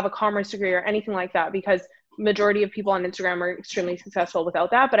have a commerce degree or anything like that, because majority of people on Instagram are extremely successful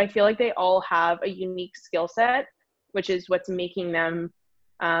without that. But I feel like they all have a unique skill set, which is what's making them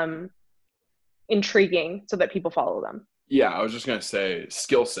intriguing so that people follow them. Yeah, I was just going to say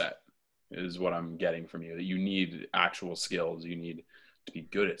skill set is what I'm getting from you. That you need actual skills. You need to be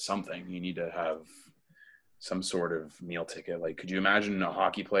good at something. You need to have some sort of meal ticket. Like, could you imagine a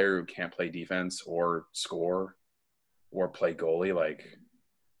hockey player who can't play defense or score or play goalie? Like,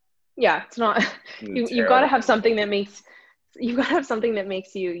 yeah, it's not. You've got to have something that makes. You've got to have something that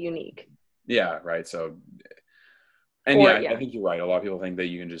makes you unique. Yeah. Right. So. And I think you're right. A lot of people think that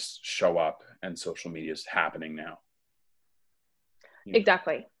you can just show up and social media is happening now. Yeah.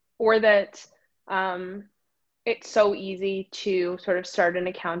 Exactly. Or that it's so easy to sort of start an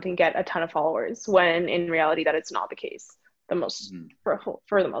account and get a ton of followers, when in reality that it's not the case for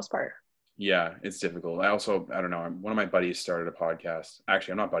the most part. Yeah, it's difficult. I don't know. One of my buddies started a podcast.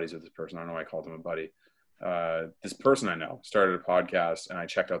 Actually, I'm not buddies with this person. I don't know why I called him a buddy. This person I know started a podcast, and I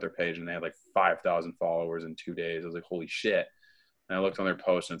checked out their page and they had like 5,000 followers in 2 days. I was like, holy shit. And I looked on their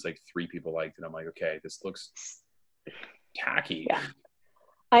post and it's like 3 people liked it. I'm like, okay, this looks tacky. Yeah.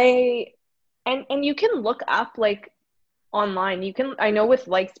 And you can look up like online. I know with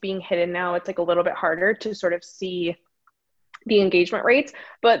likes being hidden now, it's like a little bit harder to sort of see the engagement rates,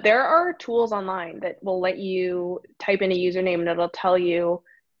 but there are tools online that will let you type in a username and it'll tell you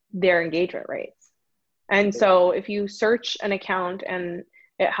their engagement rates. And so if you search an account and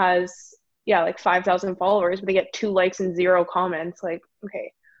it has, like 5,000 followers, but they get 2 likes and 0 comments, like,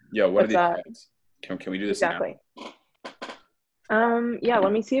 okay. Yeah, what are these comments? Can we do this exactly now?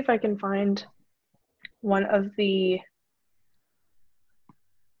 Let me see if I can find one of the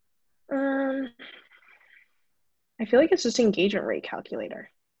I feel like it's just engagement rate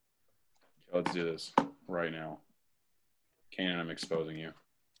calculator. Let's do this right now. Kanan, I'm exposing you.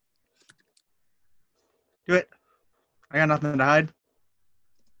 Do it. I got nothing to hide.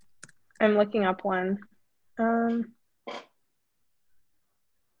 I'm looking up one.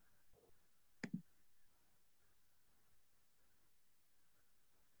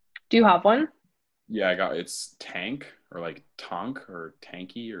 Do you have one? Yeah, it's Tank or like Tonk or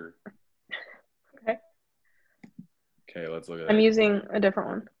Tanky or. Okay, let's look at it. I'm using a different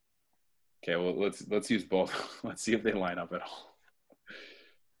one. Okay, well let's use both. Let's see if they line up at all.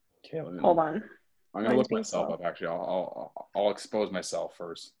 Okay, hold on. I'm gonna look myself up. Actually, I'll expose myself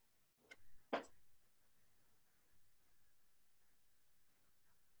first.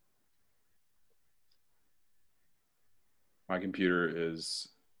 My computer is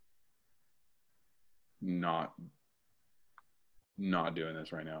not doing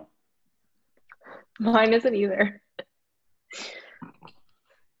this right now. Mine isn't either.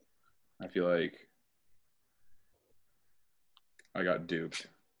 I feel like I got duped.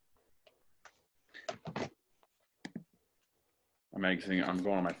 I'm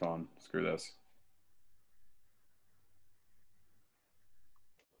going on my phone. Screw this.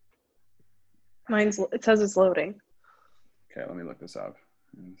 It says it's loading. Okay, let me look this up.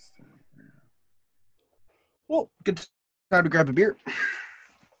 Well, good time to grab a beer.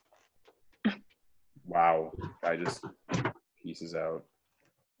 Wow, I just pieces out.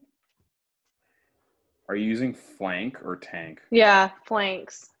 Are you using Flank or Tank? Yeah,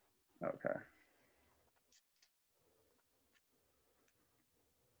 Flanks. Okay.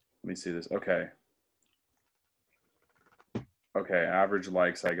 Let me see this. Okay. Okay, average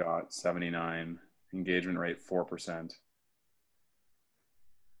likes I got 79. Engagement rate 4%.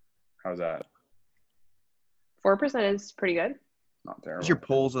 How's that? 4% is pretty good. Not terrible. What's your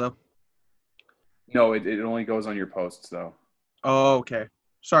polls though? No, it only goes on your posts though. Oh, okay.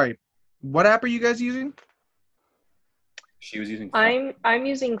 Sorry. What app are you guys using? She was using I'm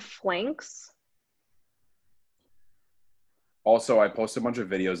using Flanks. Also, I post a bunch of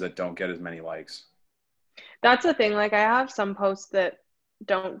videos that don't get as many likes. That's the thing. Like I have some posts that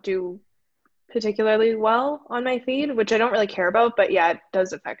don't do particularly well on my feed, which I don't really care about, but yeah, it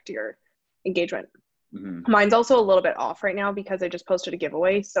does affect your engagement. Mm-hmm. Mine's also a little bit off right now because I just posted a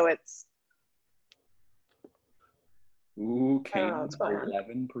giveaway, so it's Okay, I don't know what's going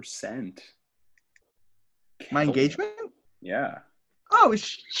on. 11%. My engagement? Yeah. Oh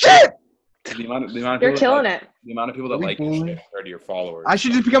shit! The amount of people You're killing it. The amount of people that Are we like your shit bullying? compared to your followers. I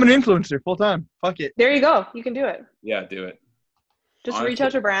should just become an influencer full time. Fuck it. There you go. You can do it. Yeah, do it. Just Honestly. reach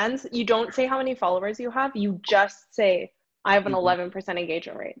out to brands. You don't say how many followers you have. You just say, I have an 11%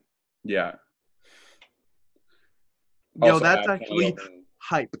 engagement rate. Yeah. Yo, Also, that's I actually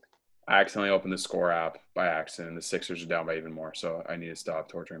hype. accidentally opened the Score app by accident. The Sixers are down by even more, so I need to stop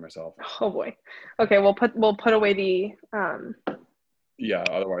torturing myself. Oh boy. Okay, we'll put away the Yeah,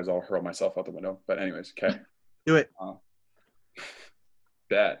 otherwise I'll hurl myself out the window. But anyways, okay. Do it.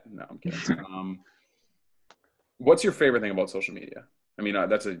 Bet. No, I'm kidding. What's your favorite thing about social media? I mean,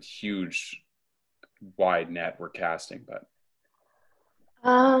 that's a huge, wide net we're casting, but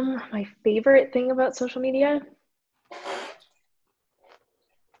my favorite thing about social media,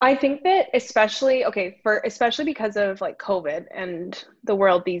 I think that especially because of like COVID and the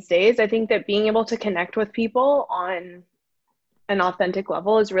world these days, I think that being able to connect with people on an authentic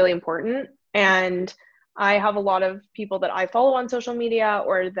level is really important. And I have a lot of people that I follow on social media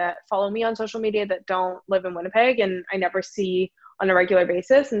or that follow me on social media that don't live in Winnipeg and I never see on a regular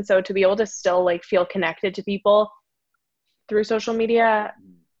basis. And so to be able to still like feel connected to people through social media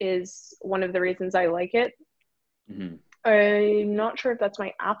is one of the reasons I like it. Mm-hmm. I'm not sure if that's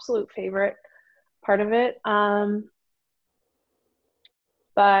my absolute favorite part of it.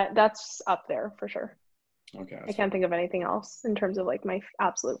 But that's up there for sure. Okay. I can't think of anything else in terms of like my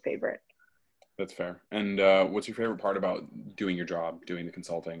absolute favorite. That's fair. And what's your favorite part about doing your job, doing the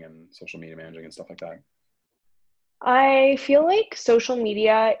consulting and social media managing and stuff like that? I feel like social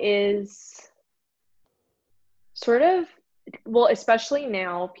media is sort of, well, especially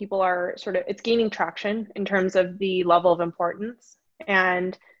now, people are it's gaining traction in terms of the level of importance,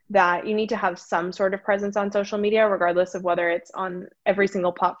 and that you need to have some sort of presence on social media, regardless of whether it's on every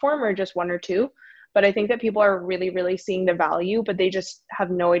single platform or just one or two. But I think that people are really, really seeing the value, but they just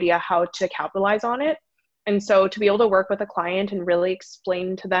have no idea how to capitalize on it. And so to be able to work with a client and really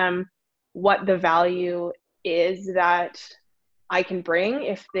explain to them what the value is that I can bring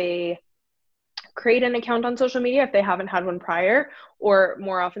if they create an account on social media, if they haven't had one prior, or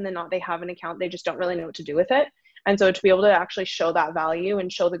more often than not, they have an account, they just don't really know what to do with it. And so to be able to actually show that value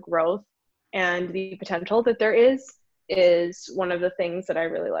and show the growth and the potential that there is one of the things that I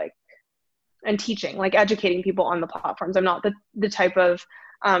really like. And teaching, like educating people on the platforms. I'm not the type of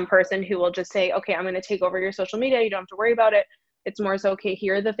person who will just say, okay, I'm going to take over your social media. You don't have to worry about it. It's more so, okay,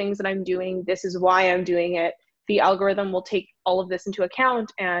 here are the things that I'm doing. This is why I'm doing it. The algorithm will take all of this into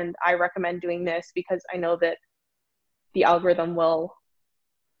account, and I recommend doing this because I know that the algorithm will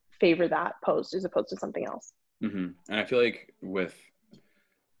favor that post as opposed to something else. Mm-hmm. And I feel like with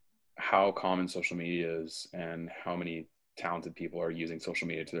how common social media is and how many talented people are using social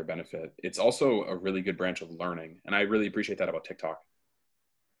media to their benefit, it's also a really good branch of learning. And I really appreciate that about TikTok.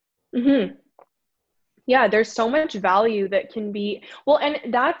 Mm-hmm. Yeah, there's so much value that can be, well,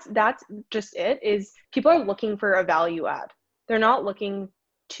 and that's just it, is people are looking for a value add. They're not looking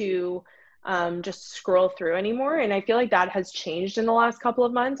to just scroll through anymore. And I feel like that has changed in the last couple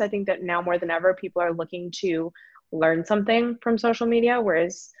of months. I think that now more than ever, people are looking to learn something from social media,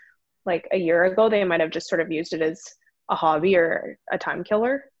 whereas like a year ago, they might have just sort of used it as a hobby or a time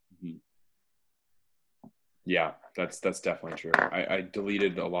killer. Mm-hmm. Yeah, that's definitely true. I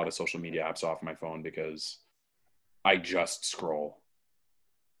deleted a lot of social media apps off my phone because I just scroll.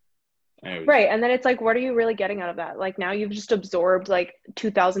 Right. And then it's like, what are you really getting out of that? Like now you've just absorbed like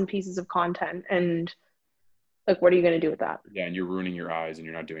 2,000 pieces of content, and like, what are you going to do with that? Yeah. And you're ruining your eyes and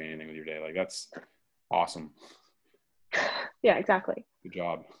you're not doing anything with your day. Like that's awesome. Yeah, exactly. Good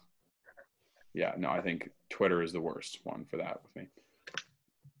job. Yeah, no, I think Twitter is the worst one for that with me.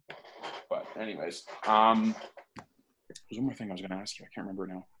 But anyways, there's one more thing I was going to ask you. I can't remember it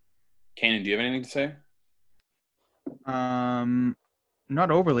now. Kanan, do you have anything to say?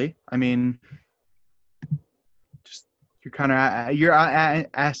 Not overly. I mean, just you're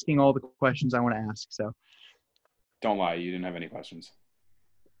asking all the questions I want to ask. So don't lie, you didn't have any questions.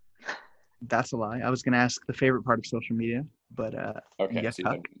 That's a lie. I was going to ask the favorite part of social media, but okay,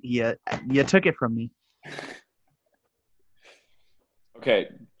 you took it from me. Okay,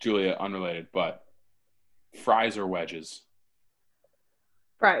 Julia, unrelated, but fries or wedges?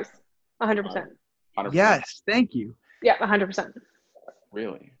 Fries, 100%. 100%. Yes, thank you. Yeah, 100%.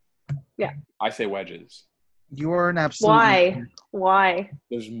 Really? Yeah. I say wedges. You are an absolute. Why?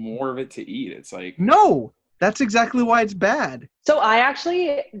 There's more of it to eat. It's like No, that's exactly why it's bad. So I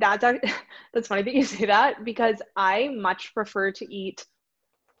actually, that's funny that you say that, because I much prefer to eat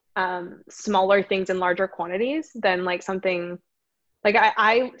smaller things in larger quantities than like something like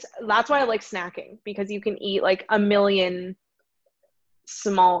I that's why I like snacking, because you can eat like a million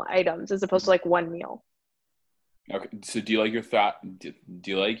small items as opposed to like one meal. okay. So do you like your do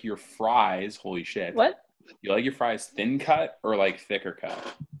you like your fries? Holy shit! What? Do you like your fries thin cut or like thicker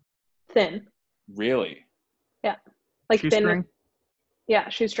cut? Thin. Really? Yeah. Like thin. Shoestring? Yeah,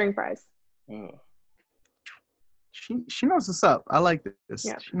 shoestring fries. Ugh. She knows what's up. I like this.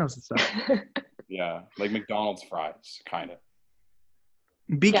 Yeah. She knows what's up. Yeah, like McDonald's fries, kind of.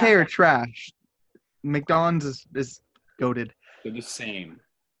 BK Yeah. are trash. McDonald's is goated. They're the same.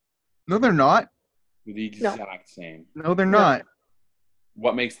 No, they're not. They're the exact same. No, they're not.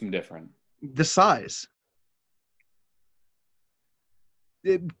 What makes them different? The size.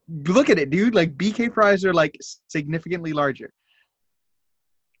 Look at it, dude. Like BK fries are like significantly larger.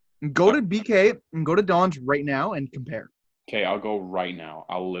 Go to BK and go to Don's right now and compare. Okay, I'll go right now.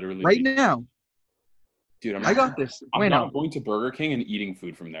 I'll literally Right now. Dude, I got this. I'm Wait, not no. going to Burger King and eating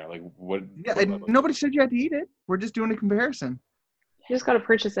food from there. Like what? Yeah, what and nobody said you had to eat it. We're just doing a comparison. You just got to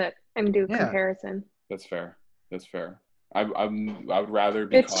purchase it and do a Yeah. comparison. That's fair. That's fair. I would rather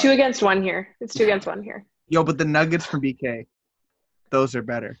be. It's 2 against 1 here. It's 2 against 1 here. Yo, but the nuggets from BK, those are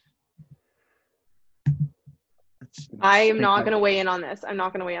better. I am not going to weigh in on this. I'm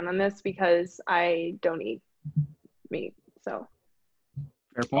not going to weigh in on this because I don't eat meat. So.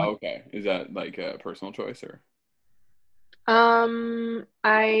 Fair point. Oh, okay. Is that like a personal choice or? I'm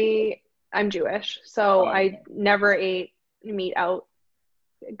Jewish, so I never ate meat out,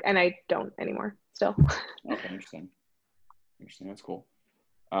 and I don't anymore. Still. Okay, interesting. Interesting. That's cool.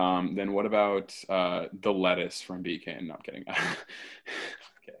 Then what about the lettuce from BK? No, I'm kidding.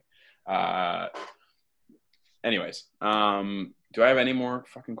 Okay. Anyways, do I have any more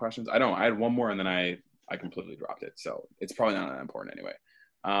fucking questions? I don't. I had one more and then I completely dropped it. So it's probably not that important anyway.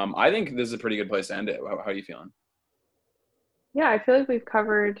 I think this is a pretty good place to end it. How are you feeling? Yeah, I feel like we've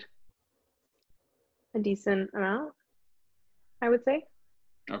covered a decent amount, I would say.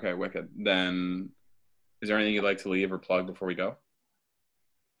 Okay, wicked. Then is there anything you'd like to leave or plug before we go?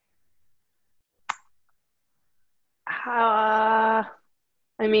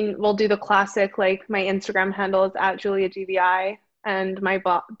 I mean, we'll do the classic, like my Instagram handle is @JuliaGVI and my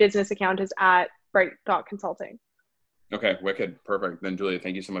business account is @bright.consulting. Okay, wicked. Perfect. Then Julia,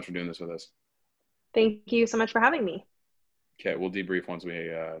 thank you so much for doing this with us. Thank you so much for having me. Okay, we'll debrief once we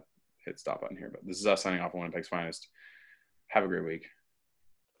hit stop button here. But this is us signing off on Winnipeg's Finest. Have a great week.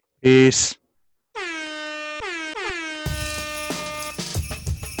 Peace.